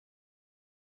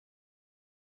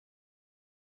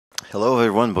Hello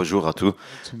everyone, bonjour à tous.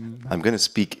 I'm going to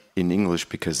speak in English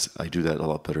because I do that a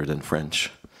lot better than French.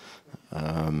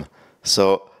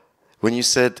 So, when you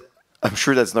said, I'm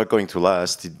sure that's not going to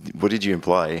last, what did you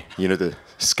imply? You know, the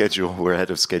schedule, we're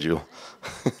ahead of schedule.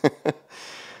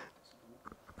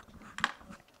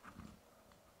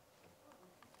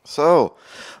 So,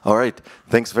 all right,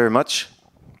 thanks very much.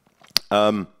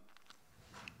 I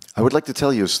would like to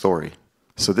tell you a story.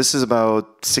 So this is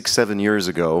about 6-7 years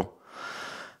ago.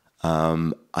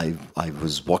 I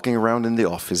was walking around in the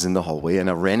office in the hallway and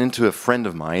I ran into a friend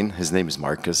of mine. His name is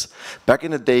Marcus. Back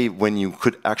in the day when you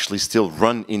could actually still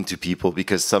run into people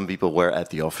because some people were at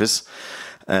the office.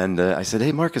 And I said,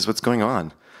 hey Marcus, what's going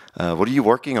on? What are you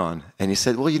working on? And he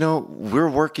said, well, you know, we're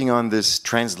working on this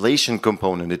translation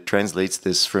component. It translates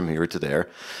this from here to there.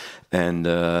 And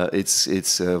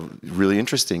it's really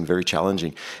interesting, very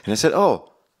challenging. And I said, oh,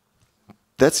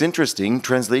 that's interesting,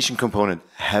 translation component.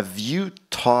 Have you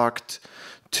talked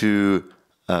to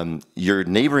your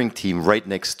neighboring team right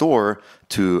next door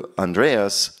to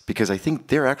Andreas? Because I think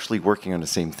they're actually working on the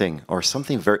same thing or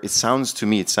something very, it sounds to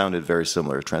me, it sounded very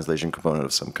similar, a translation component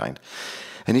of some kind.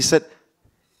 And he said,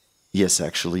 yes,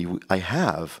 actually, I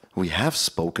have. We have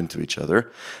spoken to each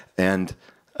other. And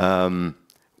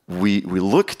we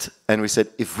looked and we said,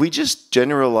 if we just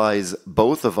generalize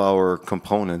both of our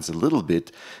components a little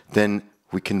bit, then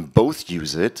we can both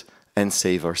use it and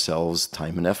save ourselves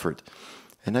time and effort.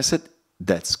 And I said,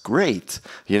 that's great.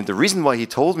 You know, the reason why he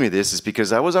told me this is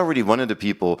because I was already one of the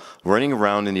people running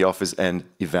around in the office and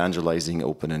evangelizing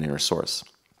open and inner source.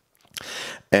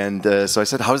 And so I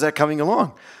said, how's that coming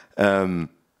along? And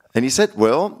he said,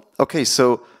 well, okay,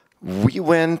 so we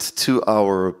went to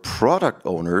our product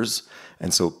owners,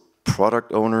 and so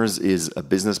product owners is a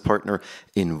business partner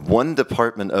in one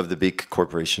department of the big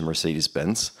corporation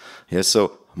Mercedes-Benz. Yeah,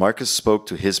 so Marcus spoke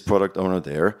to his product owner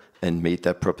there and made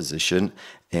that proposition,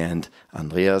 and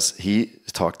Andreas, he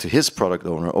talked to his product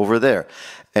owner over there.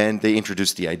 And they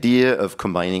introduced the idea of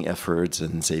combining efforts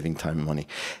and saving time and money.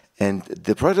 And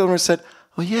the product owner said,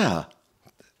 oh yeah,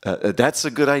 that's a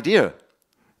good idea.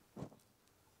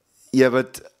 Yeah,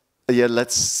 but yeah,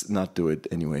 let's not do it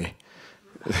anyway.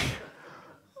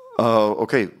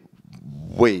 Okay,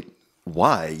 wait,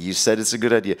 why? You said it's a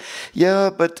good idea. Yeah,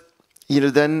 but you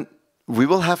know, then we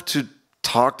will have to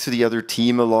talk to the other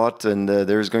team a lot, and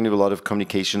there's going to be a lot of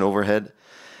communication overhead.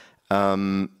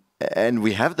 And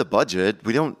we have the budget.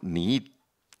 We don't need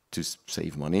to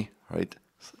save money, right?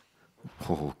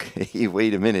 Okay,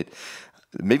 wait a minute.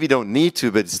 Maybe don't need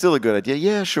to, but it's still a good idea.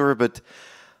 Yeah, sure, but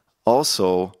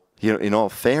also, you know, in all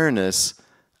fairness,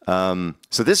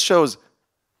 so this shows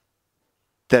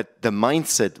that the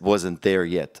mindset wasn't there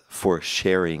yet for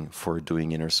sharing, for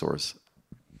doing inner source.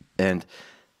 And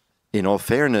in all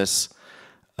fairness,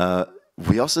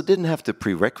 we also didn't have the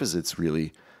prerequisites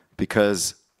really,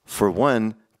 because for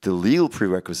one, the legal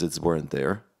prerequisites weren't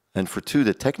there, and for two,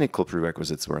 the technical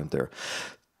prerequisites weren't there.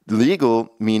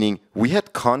 Legal meaning we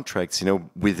had contracts, you know,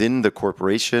 within the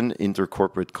corporation,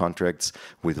 intercorporate contracts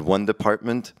with one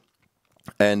department,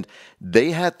 and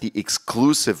they had the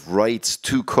exclusive rights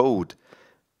to code.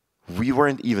 We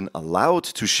weren't even allowed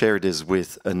to share this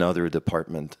with another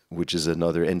department, which is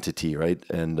another entity, right?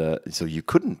 And so you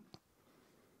couldn't.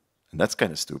 And that's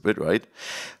kind of stupid, right?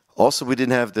 Also, we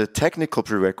didn't have the technical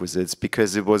prerequisites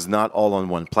because it was not all on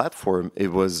one platform.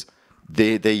 It was,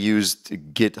 they used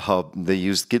GitHub, they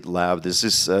used GitLab. This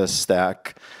is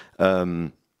Stack.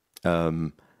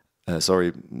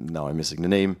 Sorry, now I'm missing the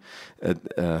name.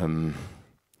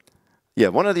 Yeah,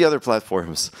 one of the other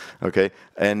platforms, okay?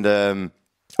 And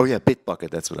oh yeah, Bitbucket,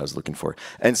 that's what I was looking for.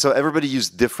 And so everybody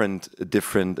used different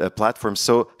platforms.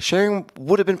 So sharing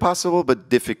would have been possible, but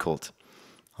difficult,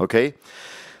 okay?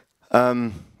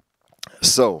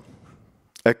 So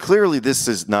clearly this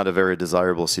is not a very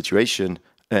desirable situation.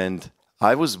 And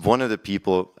I was one of the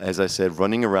people, as I said,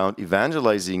 running around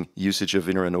evangelizing usage of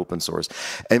inner and open source.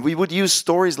 And we would use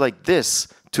stories like this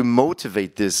to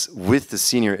motivate this with the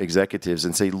senior executives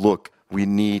and say, look, we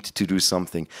need to do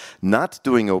something. Not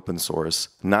doing open source,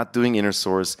 not doing inner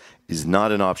source is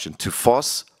not an option. To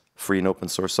FOSS, free and open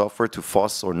source software, to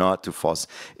FOSS or not to FOSS,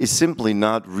 is simply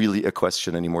not really a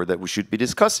question anymore that we should be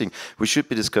discussing. We should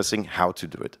be discussing how to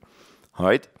do it. All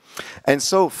right? And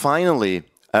so finally,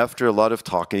 after a lot of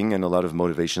talking and a lot of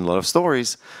motivation, a lot of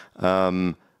stories,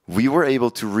 we were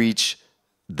able to reach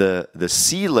the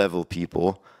C-level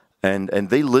people, and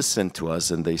they listened to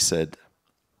us and they said,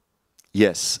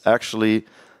 yes, actually,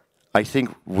 I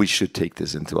think we should take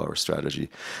this into our strategy.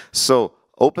 So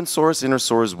open source, inner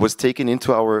source was taken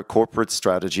into our corporate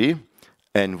strategy,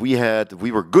 and we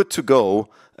were good to go,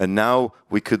 and now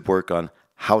we could work on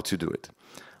how to do it.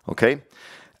 Okay?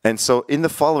 And so in the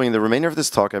following, the remainder of this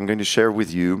talk, I'm going to share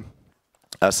with you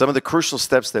some of the crucial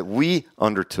steps that we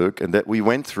undertook and that we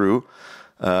went through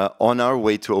on our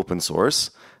way to open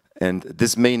source. And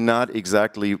this may not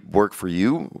exactly work for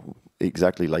you,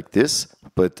 exactly like this,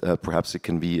 but perhaps it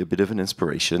can be a bit of an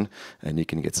inspiration and you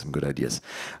can get some good ideas.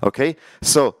 Okay,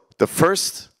 so the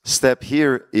first step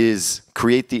here is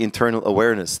create the internal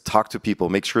awareness, talk to people,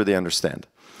 make sure they understand.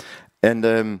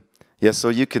 And yeah, so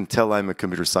you can tell I'm a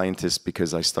computer scientist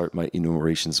because I start my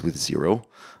enumerations with 0.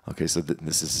 Okay, so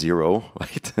this is 0,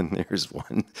 right? And there's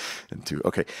 1 and 2.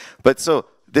 Okay, but so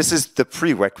this is the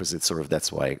prerequisite, sort of.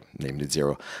 That's why I named it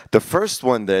 0. The first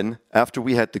one, then, after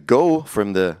we had to go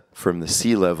from the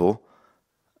C level,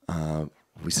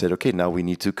 we said, okay, now we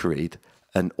need to create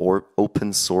an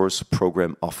open source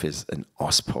program office, an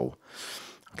OSPO,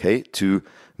 okay, to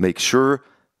make sure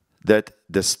that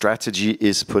the strategy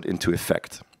is put into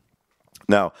effect.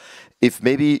 Now, if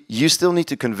maybe you still need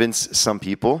to convince some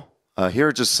people, here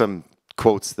are just some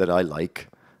quotes that I like,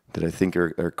 that I think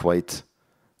are quite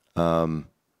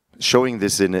showing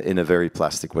this in a very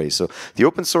plastic way. So, the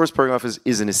open source program office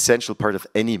is an essential part of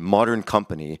any modern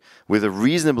company with a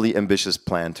reasonably ambitious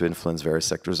plan to influence various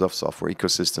sectors of software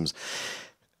ecosystems.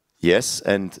 Yes,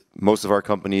 and most of our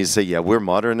companies say, yeah, we're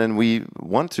modern and we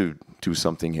want to do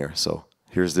something here. So,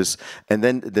 here's this. And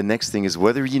then the next thing is,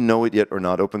 whether you know it yet or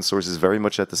not, open source is very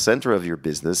much at the center of your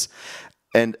business.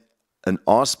 And an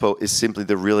OSPO is simply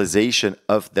the realization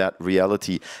of that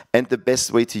reality and the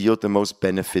best way to yield the most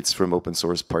benefits from open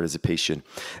source participation.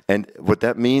 And what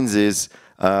that means is,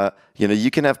 you know,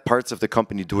 you can have parts of the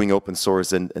company doing open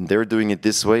source and they're doing it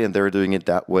this way and they're doing it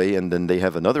that way, and then they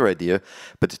have another idea.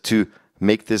 But to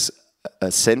make this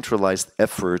a centralized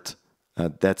effort,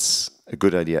 that's a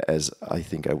good idea, as I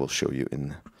think I will show you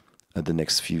in the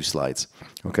next few slides.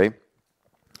 Okay.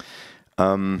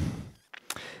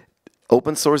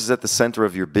 Open source is at the center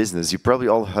of your business. You probably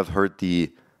all have heard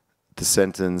the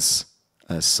sentence,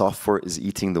 software is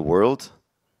eating the world.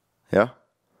 Yeah?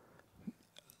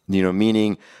 You know,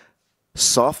 meaning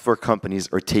software companies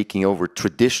are taking over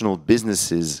traditional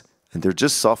businesses, and they're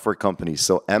just software companies.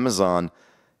 So Amazon,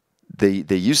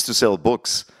 they used to sell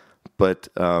books, but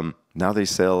now they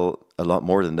sell a lot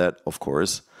more than that, of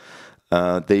course.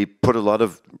 They put a lot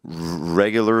of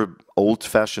regular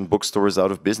old-fashioned bookstores out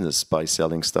of business by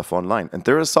selling stuff online. And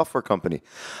they're a software company.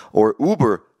 Or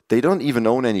Uber, they don't even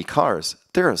own any cars.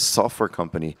 They're a software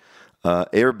company.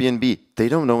 Airbnb, they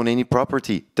don't own any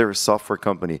property. They're a software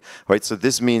company. Right? So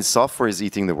this means software is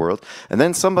eating the world. And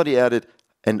then somebody added,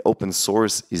 and open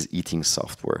source is eating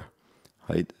software.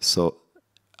 Right? So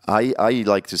I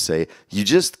like to say, you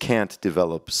just can't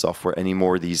develop software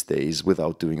anymore these days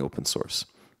without doing open source.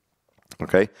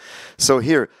 Okay, so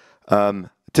here,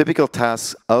 typical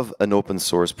tasks of an open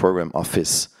source program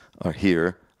office are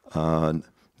here.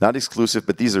 Not exclusive,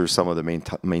 but these are some of the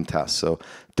main tasks. So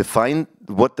define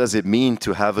what does it mean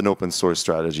to have an open source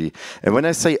strategy. And when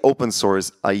I say open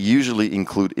source, I usually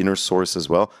include inner source as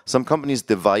well. Some companies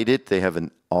divide it. They have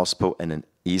an OSPO and an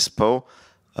ESPO.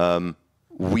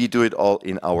 We do it all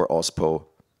in our OSPO,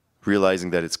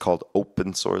 realizing that it's called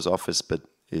open source office, but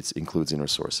it includes inner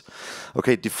source.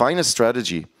 Okay, define a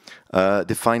strategy,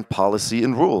 define policy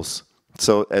and rules.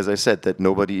 So as I said, that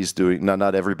nobody is doing,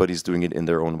 not everybody's doing it in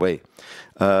their own way.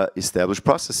 Establish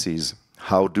processes.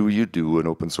 How do you do an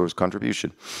open source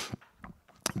contribution?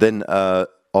 Then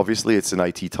obviously it's an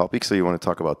IT topic, so you want to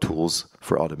talk about tools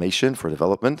for automation, for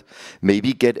development.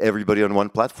 Maybe get everybody on one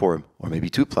platform, or maybe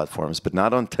 2 platforms, but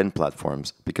not on 10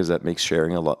 platforms, because that makes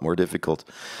sharing a lot more difficult.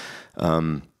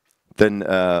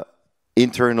 Then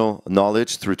internal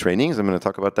knowledge through trainings. I'm going to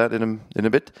talk about that in a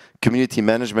bit. Community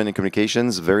management and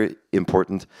communications, very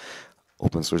important.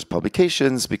 Open source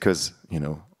publications, because, you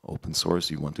know, open source,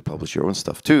 you want to publish your own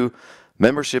stuff too.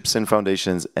 Memberships and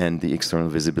foundations, and the external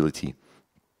visibility.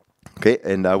 Okay,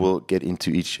 and I will get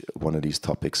into each one of these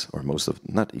topics, or most of,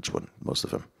 not each one, most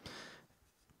of them,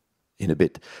 in a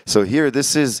bit. So here,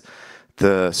 this is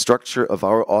the structure of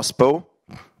our OSPO.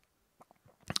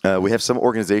 We have some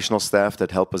organizational staff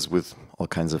that help us with all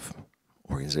kinds of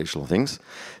organizational things.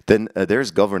 Then there's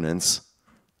governance.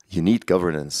 You need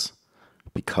governance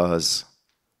because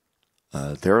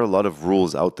there are a lot of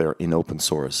rules out there in open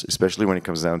source, especially when it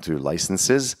comes down to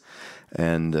licenses.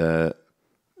 And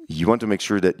you want to make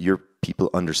sure that your people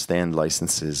understand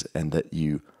licenses and that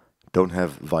you don't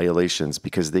have violations,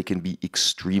 because they can be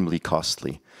extremely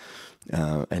costly.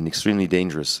 And extremely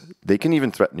dangerous. They can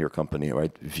even threaten your company,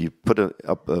 right? If you put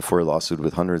up for a lawsuit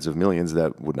with hundreds of millions,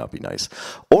 that would not be nice.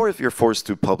 Or if you're forced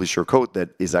to publish your code that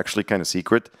is actually kind of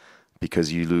secret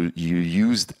because you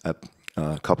used a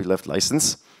copyleft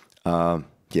license,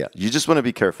 Yeah, you just want to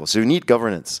be careful. So you need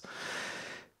governance.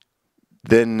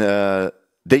 Then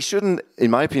they shouldn't, in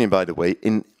my opinion, by the way,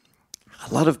 in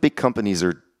a lot of big companies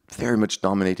are very much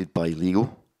dominated by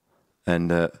legal,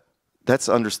 and that's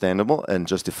understandable and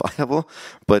justifiable,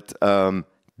 but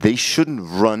they shouldn't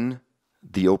run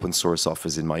the open source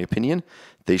office, in my opinion.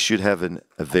 They should have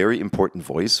a very important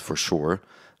voice, for sure,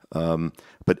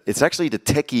 but it's actually the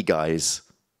techie guys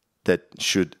that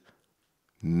should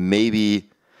maybe,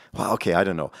 well, okay, I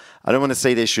don't know. I don't want to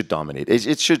say they should dominate.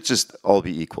 It should just all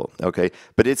be equal, okay?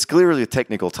 But it's clearly a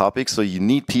technical topic, so you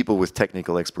need people with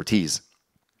technical expertise,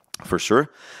 for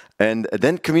sure. And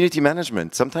then community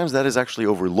management. Sometimes that is actually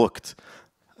overlooked,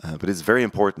 but it's very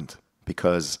important,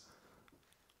 because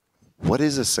what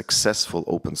is a successful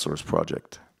open source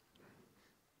project?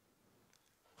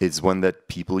 It's one that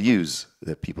people use,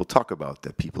 that people talk about,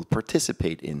 that people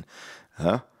participate in.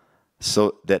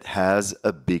 So that has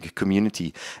a big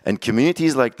community. And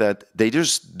communities like that, they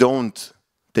don't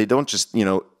just, you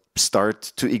know,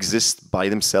 start to exist by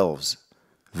themselves.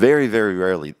 Very, very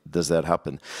rarely does that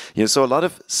happen. You know, so a lot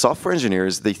of software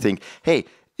engineers, they think, hey,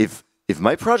 if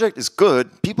my project is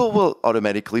good, people will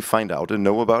automatically find out and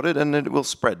know about it, and it will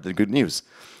spread the good news.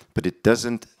 But it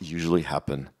doesn't usually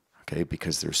happen, okay,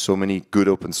 because there's so many good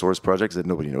open source projects that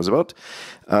nobody knows about.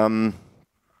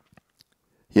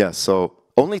 Yeah, so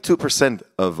only 2%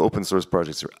 of open source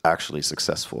projects are actually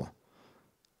successful,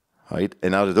 right?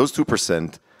 And out of those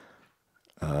 2%,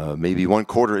 maybe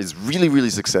 1/4 is really, really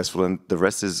successful, and the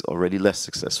rest is already less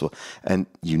successful. And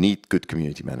you need good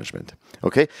community management.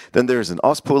 Okay? Then there's an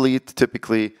OSPO lead,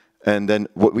 typically, and then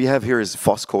what we have here is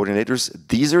FOSS coordinators.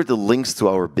 These are the links to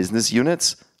our business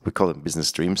units. We call them business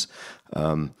streams.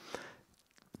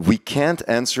 We can't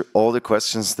answer all the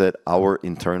questions that our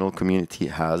internal community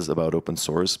has about open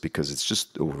source, because it's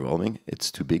just overwhelming.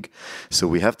 It's too big. So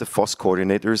we have the FOSS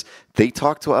coordinators. They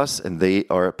talk to us, and they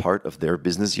are a part of their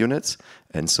business units.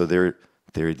 And so they're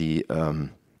the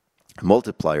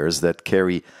multipliers that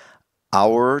carry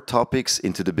our topics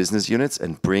into the business units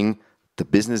and bring the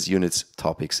business units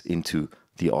topics into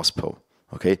the OSPO.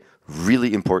 Okay?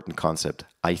 Really important concept.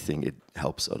 I think it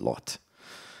helps a lot.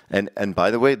 And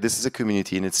by the way, this is a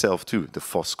community in itself too, the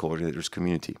FOSS coordinators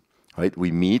community, right? We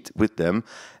meet with them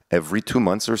every 2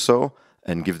 months or so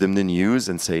and give them the news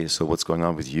and say, so what's going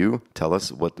on with you? Tell us,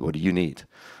 what do you need?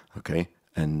 Okay,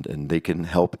 and they can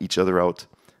help each other out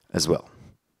as well.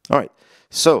 All right,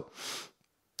 so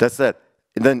that's that.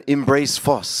 And then embrace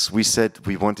FOSS. We said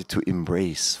we wanted to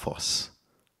embrace FOSS.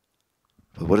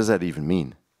 But what does that even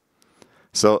mean?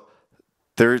 So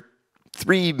there are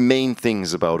 3 main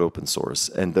things about open source.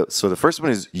 And so the first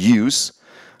one is use.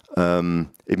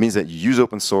 It means that you use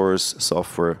open source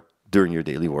software during your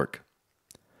daily work.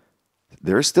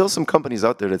 There are still some companies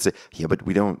out there that say, yeah, but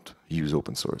we don't use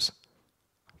open source.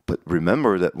 But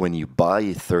remember that when you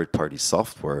buy third-party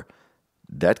software,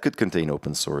 that could contain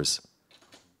open source.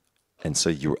 And so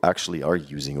you actually are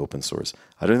using open source.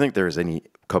 I don't think there is any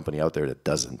company out there that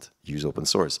doesn't use open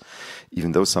source,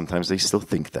 even though sometimes they still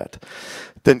think that.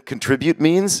 Then contribute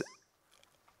means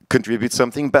contribute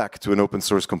something back to an open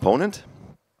source component.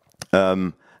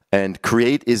 And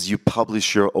create is you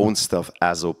publish your own stuff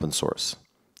as open source.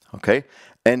 Okay?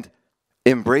 And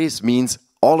embrace means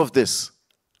all of this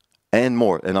and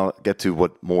more. And I'll get to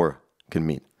what more can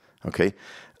mean. Okay?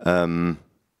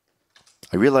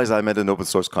 I realize I'm at an open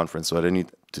source conference, so I don't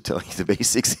need to tell you the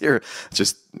basics here.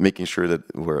 Just making sure that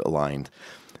we're aligned.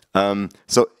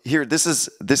 So here, this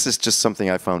is just something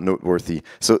I found noteworthy.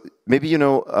 So maybe you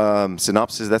know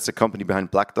Synopsys. That's a company behind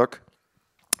Black Duck,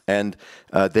 and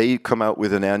they come out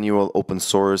with an annual open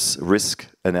source risk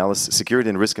analysis, security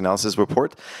and risk analysis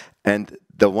report. And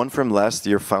the one from last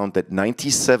year found that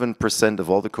 97% of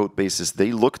all the code bases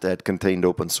they looked at contained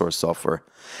open source software.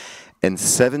 And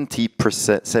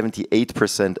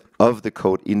 78% of the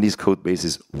code in these code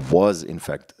bases was, in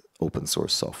fact, open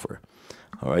source software.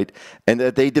 All right, and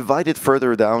they divide it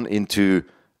further down into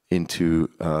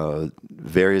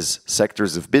various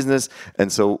sectors of business.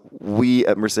 And so we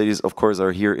at Mercedes, of course,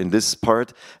 are here in this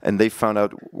part. And they found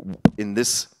out in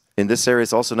this area,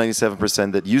 it's also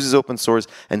 97% that uses open source,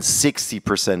 and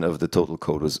 60% of the total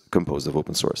code was composed of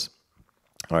open source.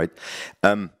 All right.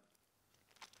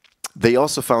 They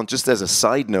also found, just as a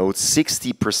side note,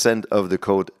 60% of the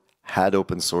code had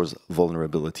open source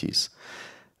vulnerabilities.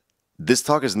 This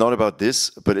talk is not about this,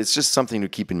 but it's just something to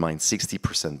keep in mind.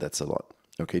 60%, that's a lot.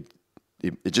 Okay,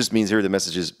 it just means here the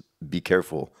message is be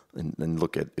careful and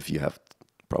look at if you have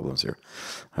problems here.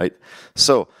 Right?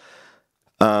 So,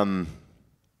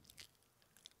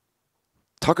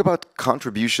 talk about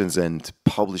contributions and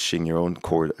publishing your own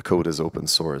code as open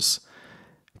source.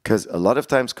 Because a lot of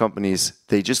times companies,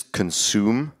 they just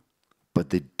consume, but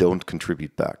they don't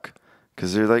contribute back.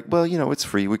 Because they're like, well, you know, it's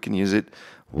free, we can use it.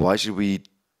 Why should we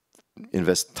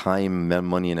invest time,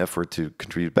 money, and effort to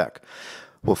contribute back?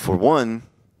 Well, for one,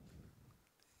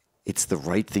 it's the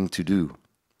right thing to do.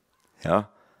 Yeah?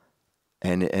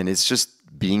 And it's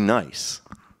just being nice.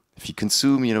 If you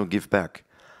consume, you know, give back.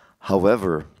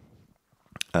 However,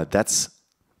 that's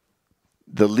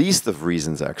the least of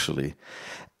reasons, actually.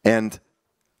 And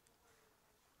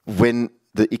when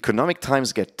the economic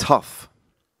times get tough,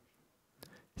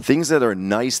 things that are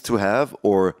nice to have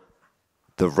or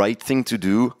the right thing to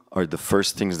do are the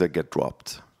first things that get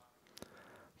dropped.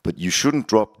 But you shouldn't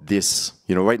drop this.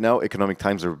 You know, right now, economic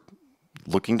times are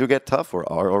looking to get tough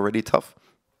or are already tough.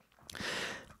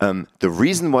 The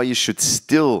reason why you should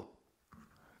still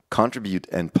contribute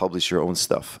and publish your own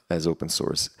stuff as open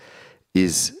source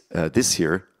is this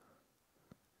here.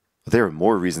 There are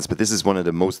more reasons, but this is one of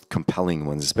the most compelling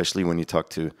ones, especially when you talk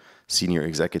to senior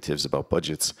executives about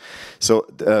budgets. So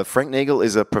Frank Nagel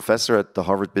is a professor at the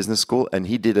Harvard Business School, and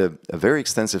he did a very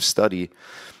extensive study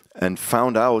and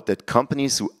found out that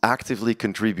companies who actively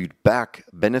contribute back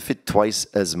benefit twice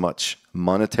as much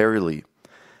monetarily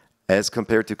as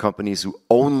compared to companies who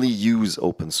only use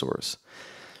open source.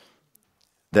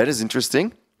 That is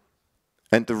interesting.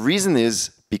 And the reason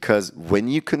is because when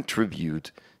you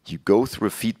contribute, you go through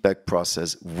a feedback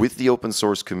process with the open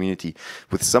source community,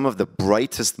 with some of the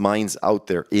brightest minds out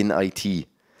there in IT.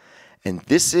 And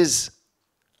this is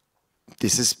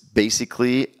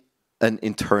basically an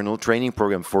internal training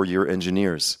program for your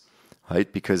engineers,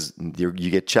 right? Because you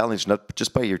get challenged not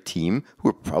just by your team, who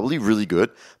are probably really good,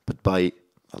 but by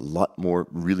a lot more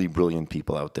really brilliant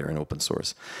people out there in open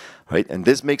source, right? And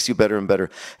this makes you better and better.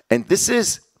 And this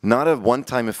is not a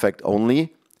one-time effect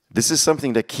only. This is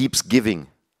something that keeps giving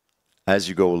as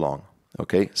you go along,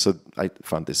 okay? So I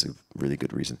found this a really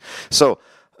good reason. So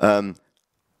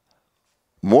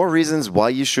more reasons why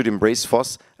you should embrace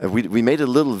FOSS. We made a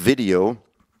little video.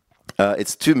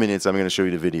 It's 2 minutes. I'm going to show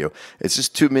you the video. It's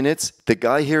just 2 minutes. The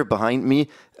guy here behind me,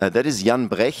 that is Jan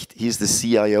Brecht. He's the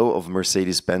CIO of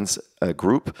Mercedes-Benz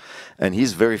Group, and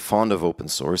he's very fond of open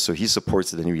source. So he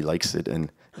supports it and he likes it,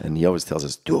 and he always tells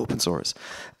us, do open source.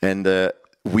 And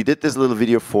we did this little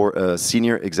video for a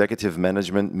senior executive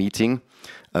management meeting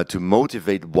to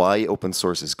motivate why open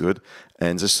source is good,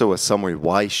 and just so a summary,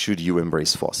 why should you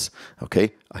embrace FOSS?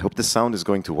 Okay, I hope the sound is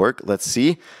going to work. Let's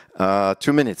see.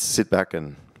 2 minutes. Sit back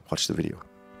and watch the video.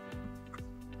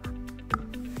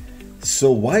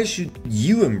 So why should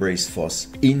you embrace FOSS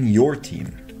in your team?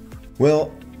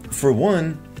 Well, for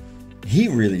one, he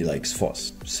really likes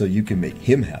FOSS, so you can make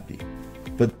him happy.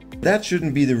 But that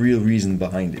shouldn't be the real reason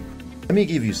behind it. Let me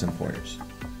give you some pointers.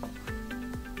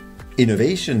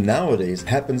 Innovation nowadays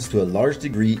happens to a large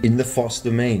degree in the FOSS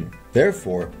domain.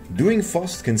 Therefore, doing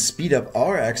FOSS can speed up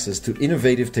our access to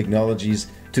innovative technologies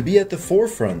to be at the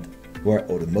forefront where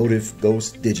automotive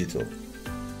goes digital.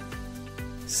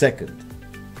 Second,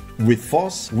 with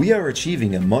FOSS, we are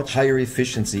achieving a much higher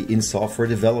efficiency in software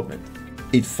development.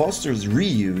 It fosters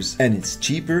reuse and it's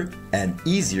cheaper and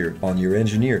easier on your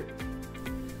engineer.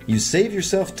 You save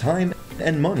yourself time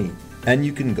and money, and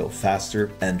you can go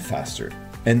faster and faster.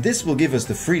 And this will give us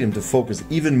the freedom to focus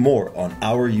even more on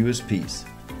our USPs.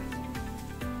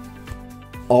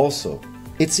 Also,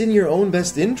 it's in your own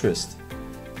best interest.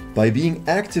 By being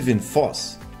active in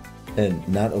FOSS, and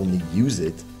not only use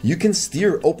it, you can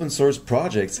steer open source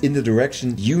projects in the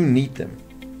direction you need them.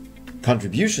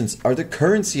 Contributions are the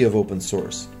currency of open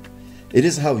source. It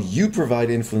is how you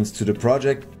provide influence to the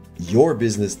project your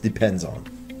business depends on.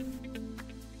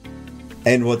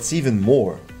 And what's even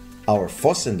more, our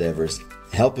FOSS endeavors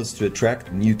help us to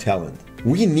attract new talent.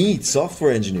 We need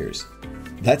software engineers.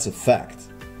 That's a fact.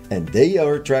 And they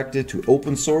are attracted to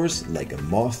open source like a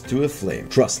moth to a flame.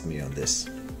 Trust me on this.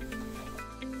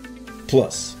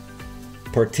 Plus,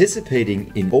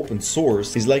 participating in open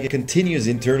source is like a continuous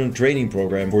internal training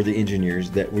program for the engineers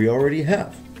that we already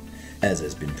have, as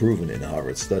has been proven in a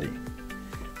Harvard study.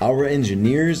 Our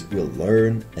engineers will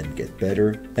learn and get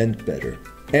better and better.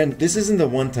 And this isn't a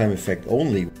one-time effect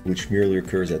only, which merely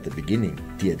occurs at the beginning.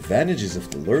 The advantages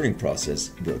of the learning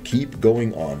process will keep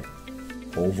going on,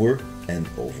 over and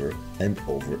over and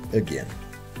over again.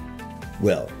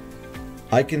 Well,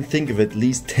 I can think of at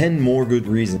least 10 more good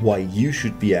reasons why you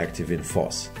should be active in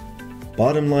FOSS.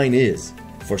 Bottom line is,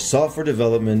 for software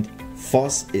development,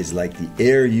 FOSS is like the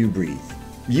air you breathe.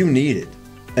 You need it,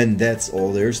 and that's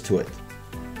all there is to it.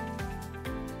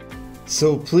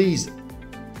 So please,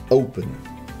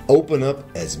 open up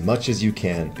as much as you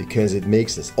can, because it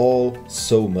makes us all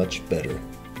so much better.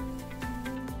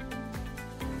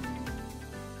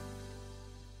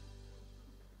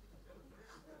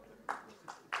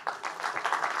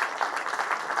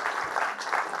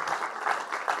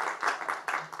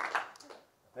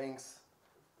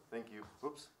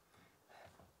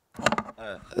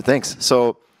 Thanks.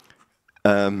 So,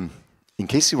 in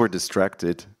case you were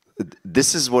distracted,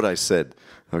 this is what I said.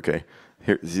 Okay,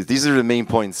 here, these are the main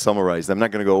points summarized. I'm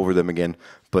not going to go over them again,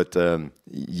 but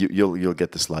you'll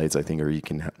get the slides, I think, or you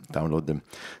can download them.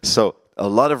 So, a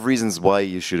lot of reasons why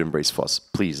you should embrace FOSS.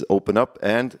 Please open up,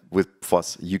 and with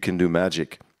FOSS, you can do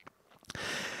magic.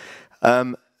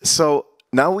 So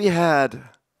now we had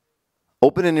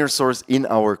open and near source in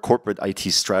our corporate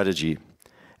IT strategy,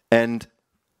 and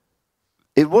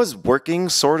it was working,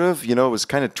 sort of. You know, it was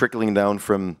kind of trickling down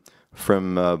from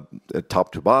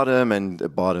top to bottom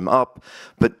and bottom up,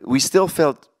 but we still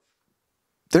felt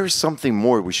there's something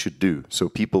more we should do so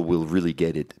people will really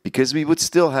get it, because we would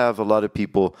still have a lot of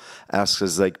people ask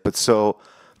us like, but so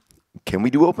can we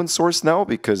do open source now?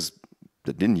 Because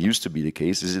that didn't used to be the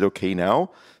case. Is it okay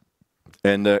now?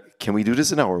 And can we do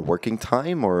this in our working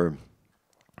time, or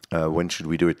when should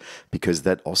we do it? Because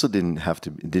that also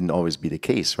didn't always be the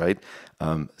case, right?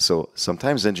 So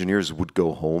sometimes engineers would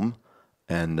go home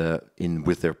and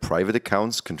with their private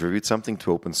accounts contribute something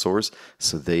to open source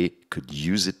so they could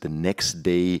use it the next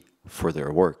day for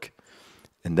their work.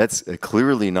 And that's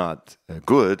clearly not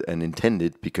good and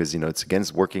intended, because it's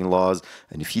against working laws.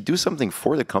 And if you do something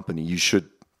for the company, you should,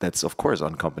 that's of course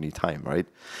on company time, right?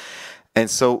 And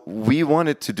so we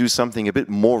wanted to do something a bit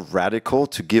more radical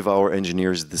to give our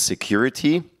engineers the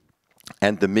security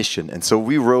and the mission. And so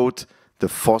we wrote the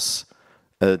FOSS,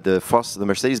 the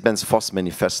Mercedes-Benz FOSS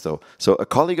manifesto. So a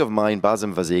colleague of mine,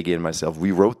 Basem Vazege, and myself,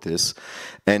 we wrote this,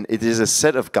 and it is a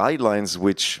set of guidelines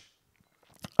which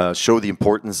show the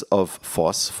importance of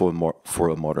FOSS for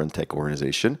a modern tech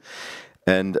organization.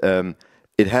 And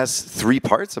it has 3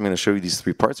 parts. I'm going to show you these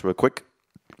 3 parts real quick.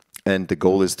 And the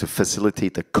goal is to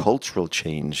facilitate the cultural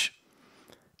change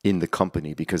in the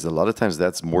company, because a lot of times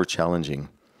that's more challenging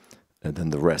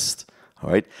than the rest. All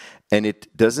right, and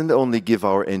it doesn't only give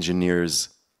our engineers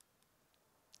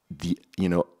the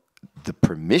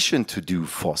permission to do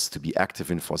FOSS, to be active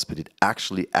in FOSS, but it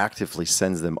actually actively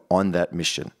sends them on that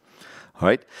mission. All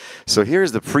right, so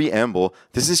here's the preamble.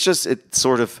 This is just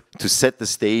sort of to set the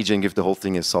stage and give the whole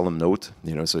thing a solemn note.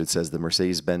 So it says the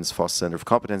Mercedes-Benz FOSS Center of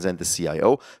Competence and the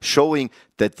CIO, showing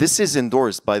that this is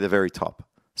endorsed by the very top.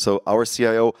 So our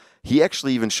CIO, he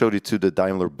actually even showed it to the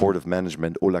Daimler Board of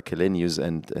Management, Ola Kelenius,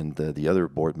 and the other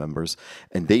board members,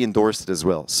 and they endorsed it as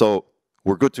well. So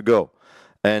we're good to go.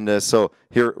 And so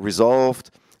here, resolved,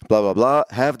 blah, blah, blah,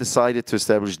 have decided to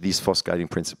establish these FOSS guiding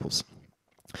principles.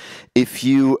 If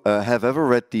you have ever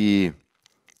read the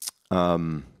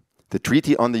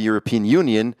Treaty on the European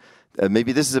Union,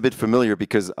 maybe this is a bit familiar,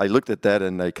 because I looked at that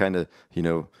and I kind of,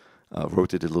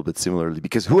 wrote it a little bit similarly.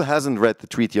 Because who hasn't read the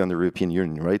Treaty on the European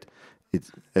Union, right?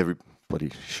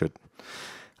 Everybody should.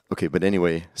 Okay, but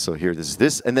anyway, so here, this is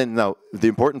this. And then now, the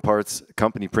important parts,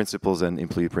 company principles and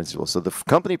employee principles. So the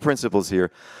company principles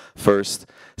here, first,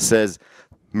 says,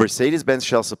 Mercedes-Benz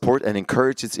shall support and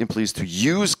encourage its employees to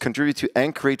use, contribute to,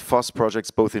 and create FOSS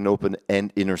projects both in open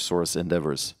and inner source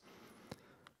endeavors.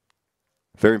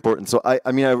 Very important. So I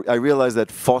realize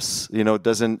that FOSS,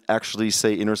 doesn't actually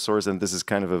say inner source, and this is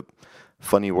kind of a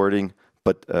funny wording,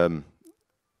 but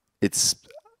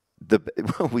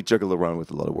we juggle around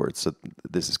with a lot of words, so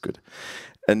this is good.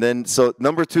 And then, so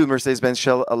number 2, Mercedes-Benz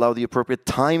shall allow the appropriate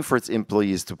time for its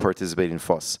employees to participate in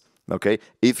FOSS. Okay,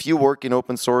 if you work in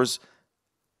open source,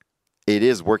 it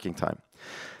is working time.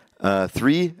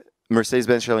 3,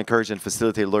 Mercedes-Benz shall encourage and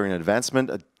facilitate learning and advancement.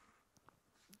 I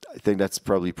think that's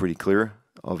probably pretty clear.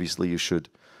 Obviously, you should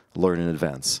learn in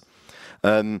advance.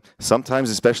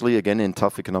 Sometimes, especially again in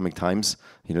tough economic times,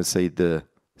 say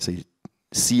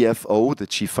CFO, the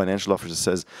Chief Financial Officer,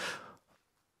 says,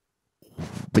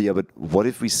 but what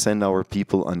if we send our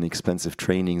people on expensive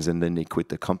trainings and then they quit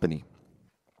the company?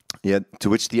 Yeah, to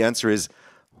which the answer is,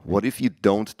 what if you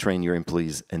don't train your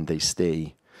employees and they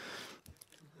stay?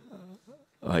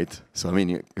 Right? So,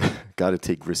 you got to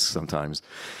take risks sometimes.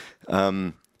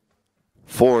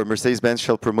 4, Mercedes-Benz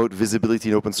shall promote visibility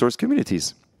in open source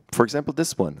communities. For example,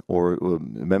 this one, or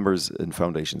members and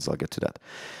foundations. I'll get to that.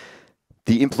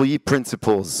 The employee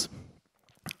principles.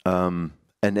 An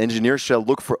engineer shall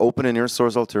look for open and inner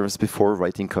source alternatives before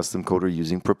writing custom code or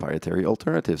using proprietary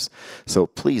alternatives. So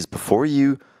please, before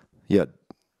you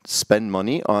spend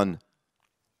money on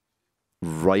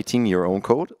writing your own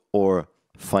code or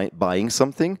buying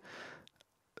something,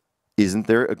 isn't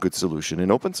there a good solution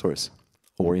in open source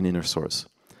or in inner source?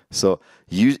 So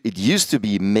it used to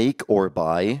be make or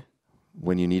buy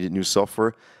when you needed new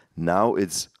software. Now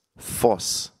it's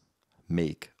FOSS,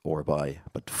 make or buy,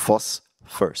 but FOSS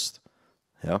first.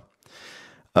 Yeah.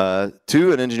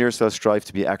 2, an engineer shall strive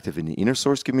to be active in the inner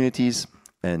source communities.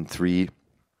 And 3,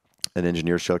 An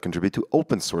engineer shall contribute to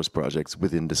open source projects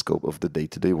within the scope of the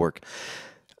day-to-day work.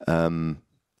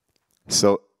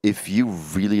 So if you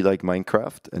really like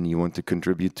Minecraft and you want to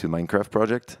contribute to Minecraft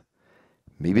project,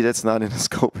 maybe that's not in the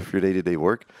scope of your day-to-day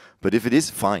work, but if it is,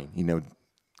 fine, you know,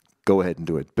 go ahead and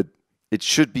do it. But it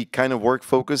should be kind of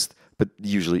work-focused, but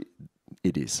usually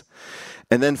it is.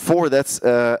 And then 4, that's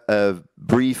a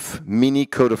brief mini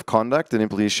code of conduct. An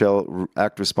employee shall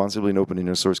act responsibly in open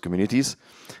inner source communities.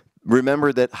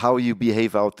 Remember that how you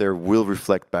behave out there will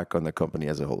reflect back on the company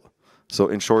as a whole. So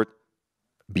in short,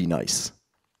 be nice.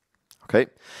 Okay?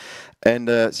 And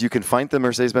so you can find the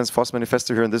Mercedes-Benz FOSS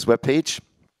manifesto here on this webpage.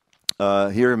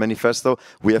 Here in Manifesto,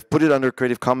 we have put it under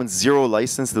Creative Commons 0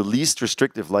 license, the least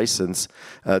restrictive license.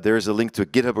 There is a link to a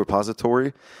GitHub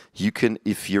repository. You can,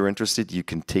 if you're interested, you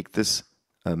can take this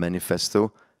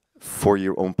manifesto for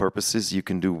your own purposes. You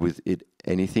can do with it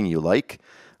anything you like.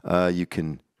 You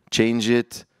can change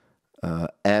it,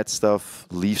 add stuff,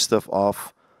 leave stuff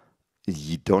off.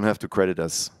 You don't have to credit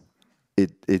us.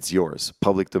 It's yours,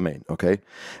 public domain, okay?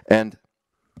 And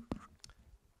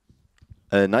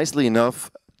nicely enough,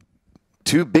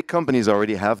 2 big companies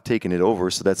already have taken it over.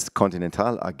 So that's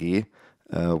Continental AG,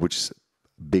 which is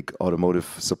a big automotive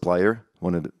supplier,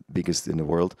 one of the biggest in the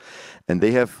world. And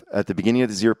they have, at the beginning of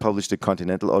this year, published the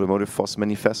Continental Automotive FOSS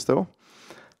Manifesto.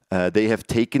 They have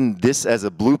taken this as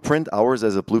a blueprint, ours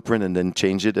as a blueprint, and then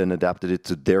changed it and adapted it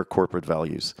to their corporate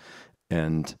values.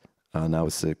 And now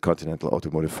it's the Continental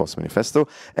Automotive FOSS Manifesto.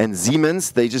 And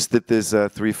Siemens, they just did this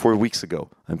 3-4 weeks ago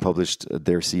and published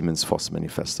their Siemens FOSS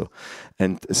Manifesto.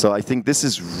 And so I think this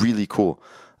is really cool.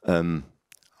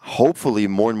 Hopefully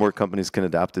more and more companies can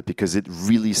adapt it because it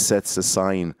really sets a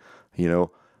sign, you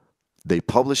know, they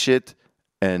publish it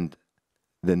and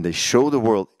then they show the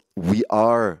world we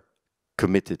are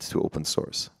committed to open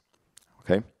source.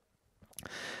 Okay?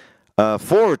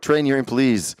 4, train your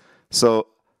employees. So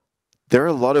there are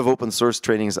a lot of open source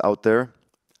trainings out there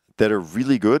that are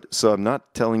really good. So I'm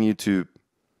not telling you to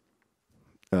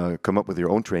come up with your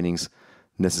own trainings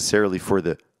necessarily for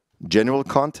the general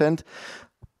content,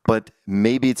 but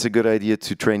maybe it's a good idea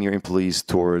to train your employees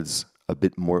towards a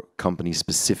bit more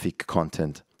company-specific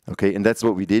content. Okay, and that's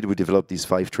what we did. We developed these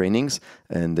 5 trainings,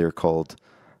 and they're called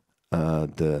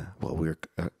we're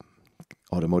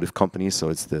automotive company, so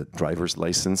it's the driver's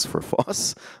license for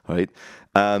FOSS, right?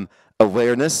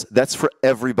 Awareness, that's for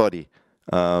everybody.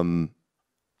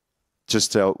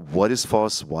 Just what is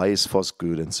FOSS, why is FOSS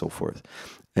good, and so forth.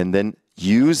 And then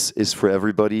use is for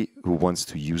everybody who wants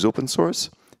to use open source.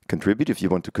 Contribute if you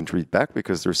want to contribute back,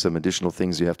 because there's some additional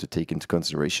things you have to take into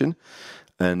consideration.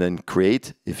 And then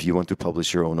create if you want to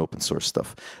publish your own open source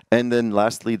stuff. And then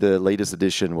lastly, the latest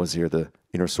edition was here, the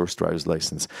inner source driver's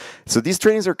license. So these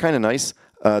trainings are kind of nice.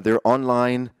 They're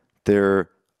online. They're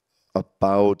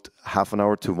about half an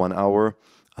hour to 1 hour.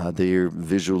 They're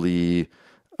visually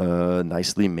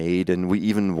nicely made, and we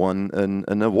even won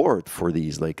an award for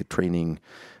these, like a training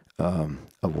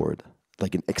award,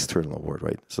 like an external award,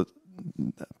 right? So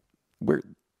we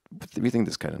think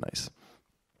this is kind of nice.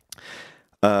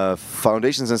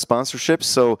 Foundations and sponsorships.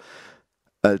 So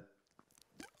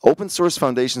open source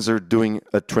foundations are doing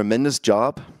a tremendous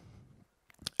job,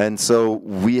 and so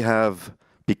we have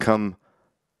become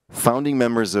founding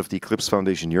members of the Eclipse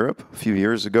Foundation Europe a few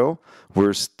years ago.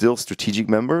 We're still strategic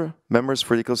members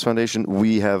for the Eclipse Foundation.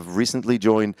 We have recently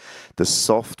joined the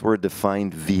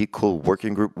Software-Defined Vehicle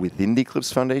Working Group within the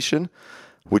Eclipse Foundation,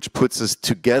 which puts us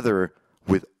together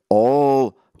with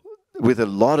a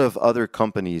lot of other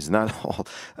companies, not all,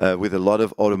 with a lot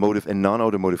of automotive and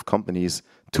non-automotive companies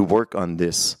to work on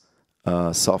this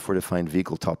software-defined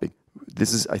vehicle topic.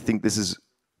 I think this is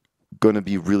going to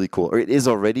be really cool, or it is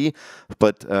already,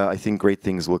 but I think great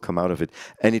things will come out of it.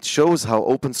 And it shows how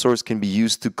open source can be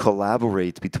used to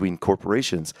collaborate between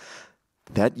corporations.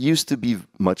 That used to be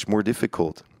much more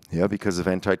difficult, yeah, because of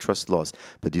antitrust laws.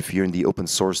 But if you're in the open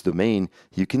source domain,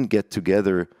 you can get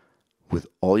together with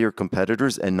all your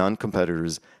competitors and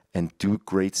non-competitors and do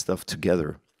great stuff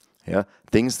together. Yeah,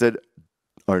 things that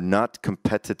are not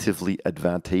competitively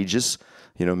advantageous,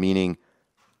 you know, meaning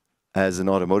as an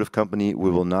automotive company, we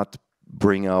will not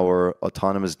bring our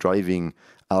autonomous driving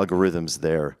algorithms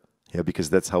there, yeah, because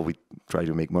that's how we try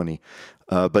to make money.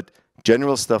 But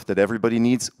general stuff that everybody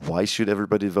needs, why should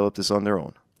everybody develop this on their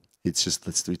own? It's just,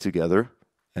 let's do it together,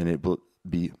 and it will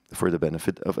be for the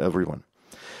benefit of everyone.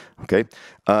 Okay.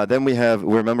 Then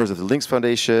we're members of the Linux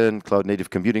Foundation, Cloud Native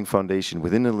Computing Foundation,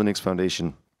 within the Linux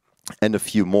Foundation, and a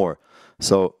few more.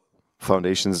 So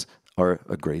foundations are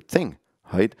a great thing.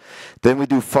 Right? Then we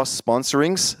do FOSS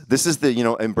sponsorings. This is the,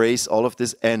 embrace all of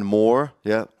this and more.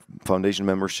 Yeah, foundation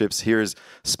memberships. Here is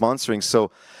sponsoring.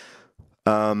 So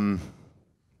I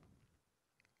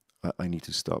need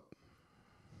to stop.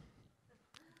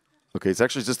 Okay, it's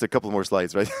actually just a couple more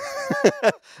slides, right?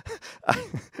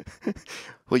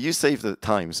 Well, you save the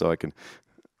time so I can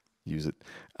use it.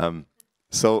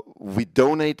 So we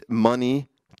donate money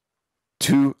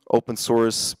to open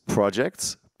source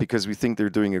projects because we think they're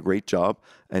doing a great job,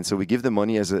 and so we give them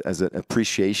money as an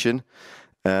appreciation.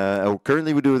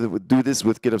 Currently, we do this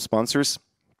with GitHub sponsors.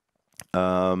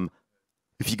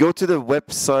 If you go to the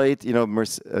website, you know,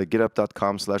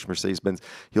 github.com/Mercedes-Benz,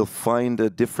 you'll find a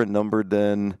different number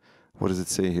than, what does it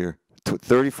say here?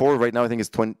 34. Right now, I think it's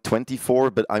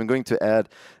 24, but I'm going to add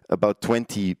about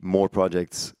 20 more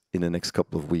projects in the next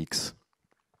couple of weeks.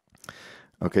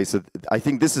 Okay, so I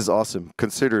think this is awesome.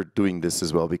 Consider doing this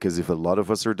as well, because if a lot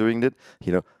of us are doing it,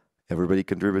 you know, everybody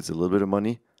contributes a little bit of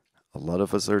money. A lot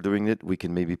of us are doing it. We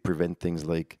can maybe prevent things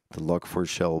like the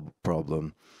log4shell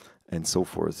problem and so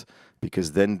forth,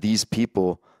 because then these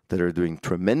people that are doing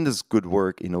tremendous good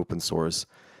work in open source,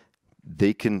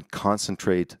 they can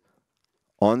concentrate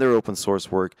on their open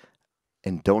source work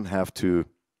and don't have to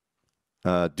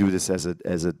do this as a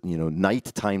you know,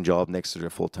 nighttime job next to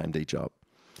their full-time day job.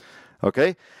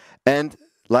 Okay, and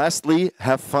lastly,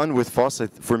 have fun with FOSS.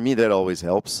 For me, that always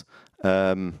helps.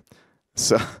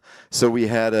 So we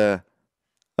had a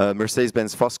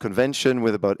Mercedes-Benz FOSS convention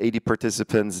with about 80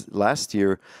 participants last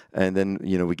year, and then,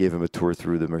 you know, we gave them a tour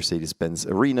through the Mercedes-Benz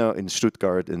arena in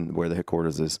Stuttgart, and where the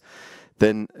headquarters is.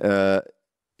 Then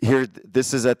here,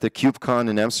 this is at the KubeCon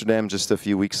in Amsterdam just a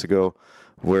few weeks ago,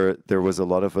 where there was a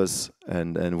lot of us,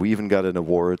 and we even got an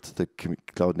award, the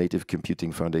Cloud Native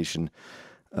Computing Foundation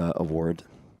award.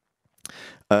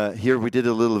 Here we did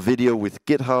a little video with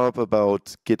GitHub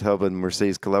about GitHub and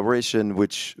Mercedes collaboration,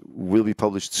 which will be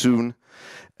published soon.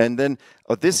 And then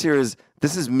this is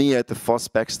me at the FOSS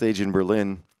backstage in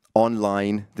Berlin,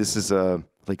 online. This is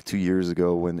like 2 years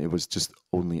ago when it was just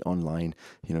only online.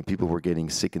 You know, people were getting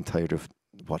sick and tired of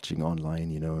watching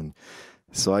online, you know, and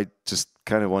so I just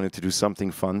kind of wanted to do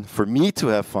something fun for me to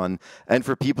have fun and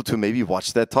for people to maybe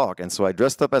watch that talk. And so I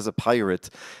dressed up as a pirate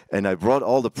and I brought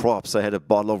all the props. I had a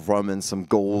bottle of rum and some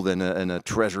gold and a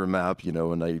treasure map, you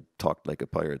know, and I talked like a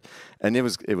pirate. And it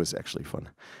was actually fun.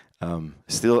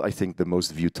 Still, I think the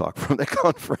most viewed talk from the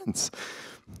conference.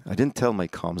 I didn't tell my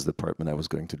comms department I was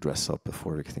going to dress up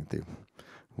before. I think they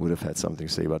would have had something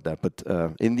to say about that. But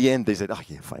in the end, they said, oh,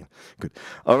 yeah, fine, good.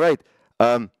 All right,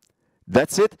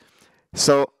 that's it.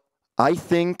 So I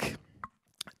think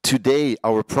today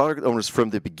our product owners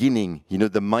from the beginning, you know,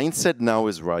 the mindset now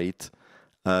is right.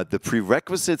 The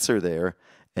prerequisites are there.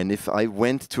 And if I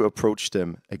went to approach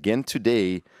them again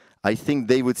today, I think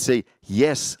they would say,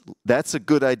 yes, that's a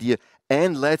good idea,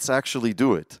 and let's actually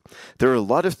do it. There are a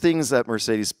lot of things at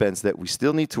Mercedes-Benz that we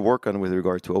still need to work on with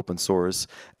regard to open source,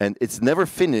 and it's never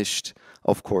finished,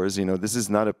 of course. You know, this is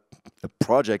not a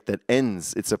project that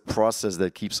ends. It's a process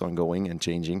that keeps on going and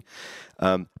changing.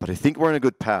 But I think we're on a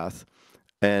good path.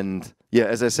 And yeah,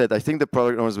 as I said, I think the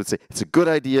product owners would say, it's a good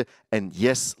idea, and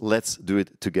yes, let's do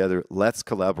it together. Let's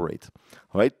collaborate.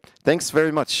 All right, thanks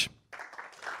very much.